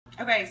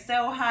Okay,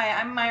 so hi,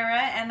 I'm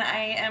Myra, and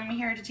I am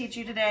here to teach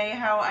you today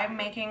how I'm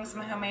making some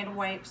homemade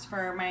wipes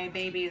for my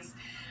babies.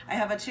 I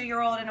have a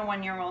 2-year-old and a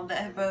 1-year-old that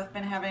have both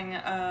been having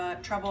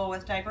trouble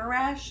with diaper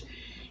rash,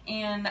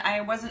 and I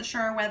wasn't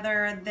sure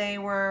whether they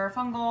were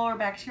fungal or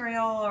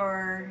bacterial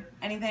or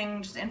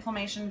anything, just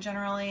inflammation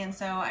generally, and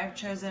so I've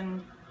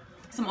chosen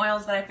some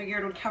oils that I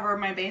figured would cover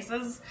my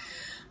bases.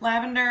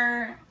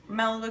 Lavender,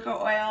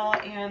 melaleuca oil,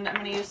 and I'm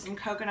going to use some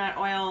coconut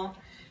oil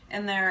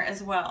in there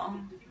as well.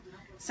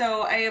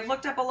 So I have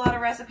looked up a lot of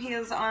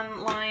recipes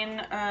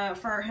online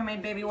for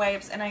homemade baby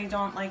wipes, and I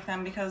don't like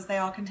them because they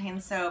all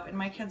contain soap, and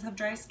my kids have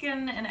dry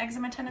skin and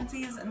eczema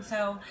tendencies, and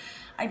so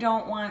I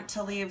don't want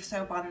to leave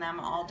soap on them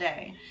all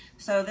day.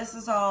 So this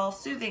is all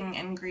soothing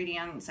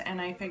ingredients, and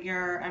I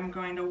figure I'm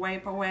going to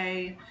wipe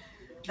away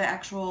the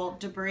actual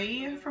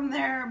debris from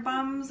their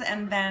bums,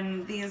 and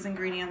then these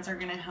ingredients are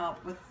going to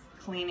help with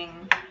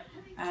cleaning.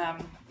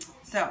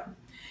 So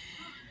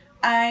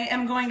I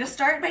am going to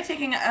start by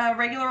taking a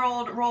regular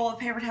old roll of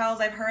paper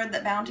towels. I've heard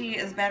that Bounty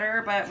is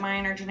better, but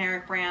mine are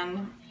generic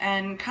brand,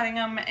 and cutting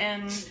them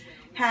in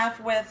half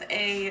with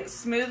a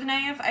smooth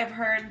knife. I've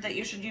heard that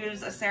you should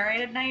use a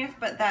serrated knife,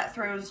 but that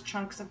throws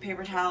chunks of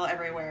paper towel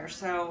everywhere,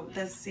 so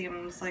this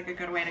seems like a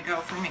good way to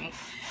go for me.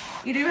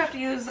 You do have to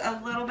use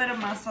a little bit of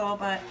muscle,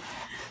 but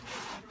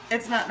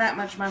it's not that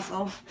much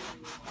muscle.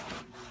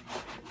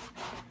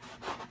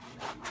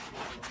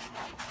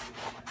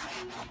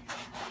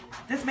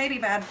 This may be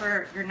bad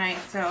for your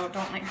knife, so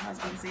don't let your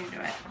husband see you do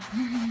it.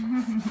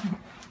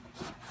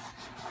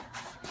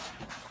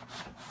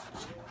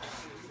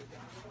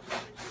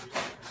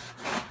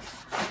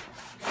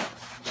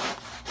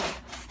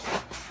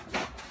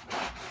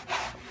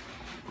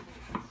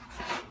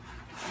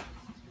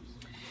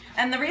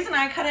 And the reason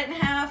I cut it in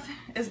half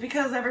is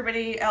because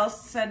everybody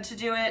else said to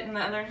do it in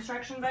the other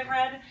instructions I've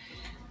read.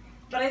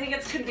 But I think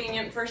it's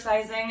convenient for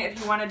sizing.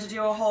 If you wanted to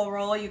do a whole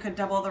roll, you could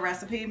double the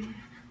recipe.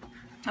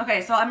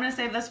 Okay, so I'm going to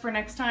save this for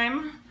next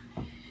time.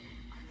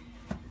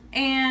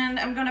 And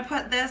I'm going to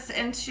put this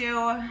into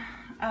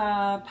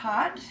a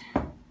pot.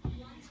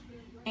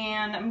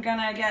 And I'm going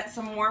to get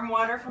some warm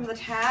water from the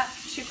tap,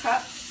 2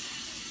 cups.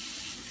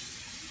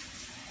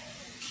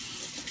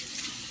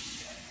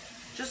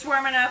 Just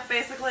warm enough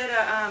basically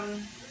to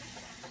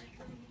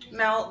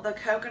melt the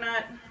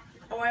coconut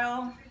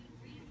oil.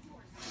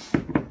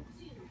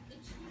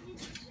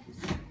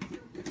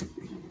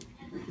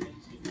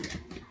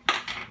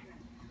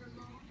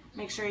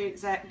 Make sure you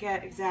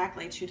get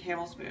exactly 2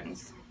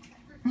 tablespoons.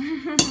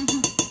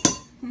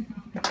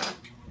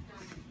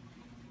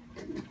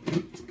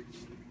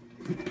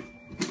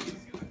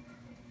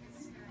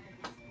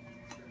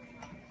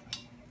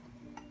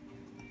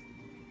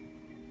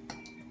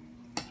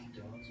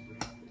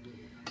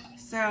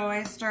 So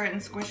I start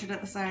and squish it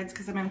at the sides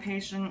because I'm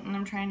impatient and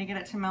I'm trying to get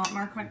it to melt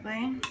more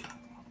quickly.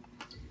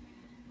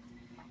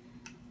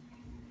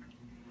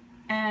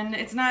 And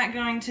it's not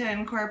going to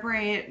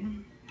incorporate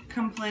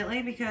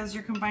completely because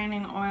you're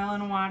combining oil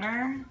and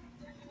water,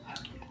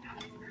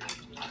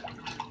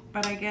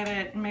 but I get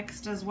it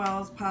mixed as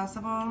well as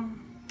possible.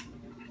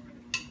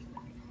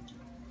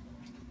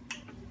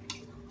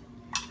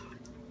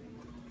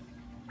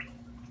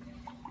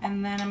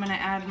 And then I'm going to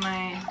add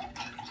my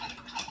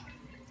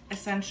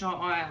essential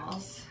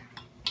oils.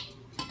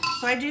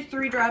 So I do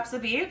 3 drops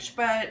of each,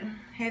 but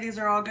hey, these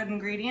are all good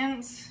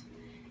ingredients.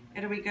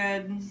 It'll be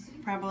good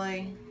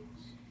probably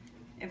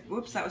if,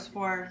 whoops, that was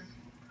 4.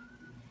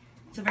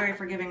 It's a very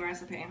forgiving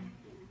recipe.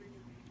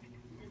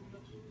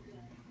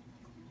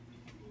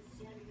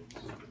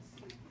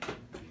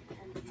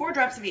 Four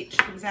drops of each,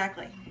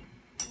 exactly.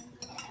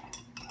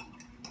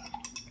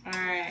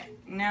 Alright,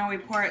 now we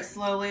pour it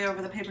slowly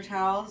over the paper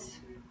towels.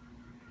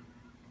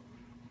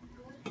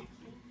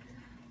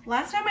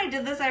 Last time I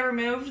did this, I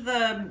removed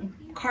the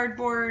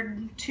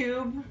cardboard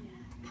tube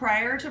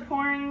prior to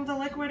pouring the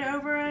liquid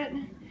over it,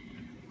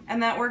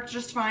 and that worked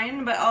just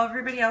fine, but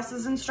everybody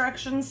else's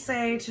instructions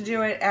say to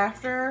do it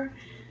after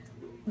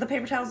the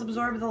paper towels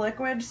absorb the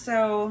liquid,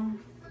 so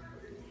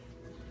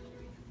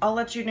I'll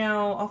let you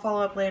know, I'll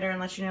follow up later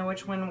and let you know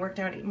which one worked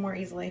out more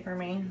easily for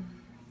me.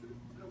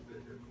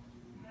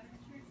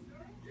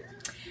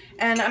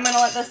 And I'm going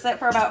to let this sit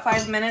for about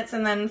 5 minutes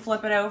and then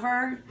flip it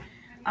over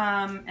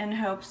in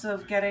hopes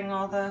of getting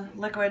all the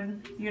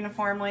liquid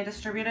uniformly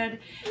distributed.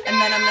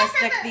 And then I'm going to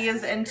stick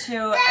these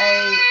into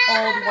a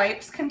old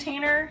wipes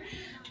container.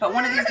 But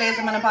one of these days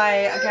I'm going to buy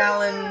a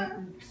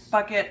gallon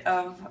bucket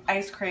of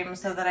ice cream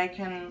so that I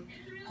can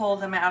pull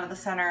them out of the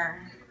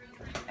center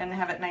and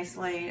have it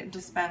nicely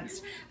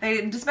dispensed.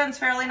 They dispense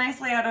fairly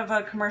nicely out of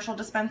a commercial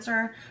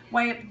dispenser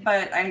wipe,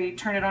 but I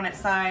turn it on its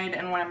side,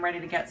 and when I'm ready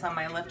to get some,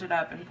 I lift it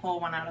up and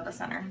pull one out of the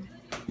center.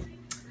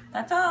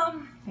 That's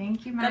all.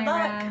 Thank you,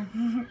 Myra.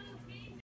 Good luck.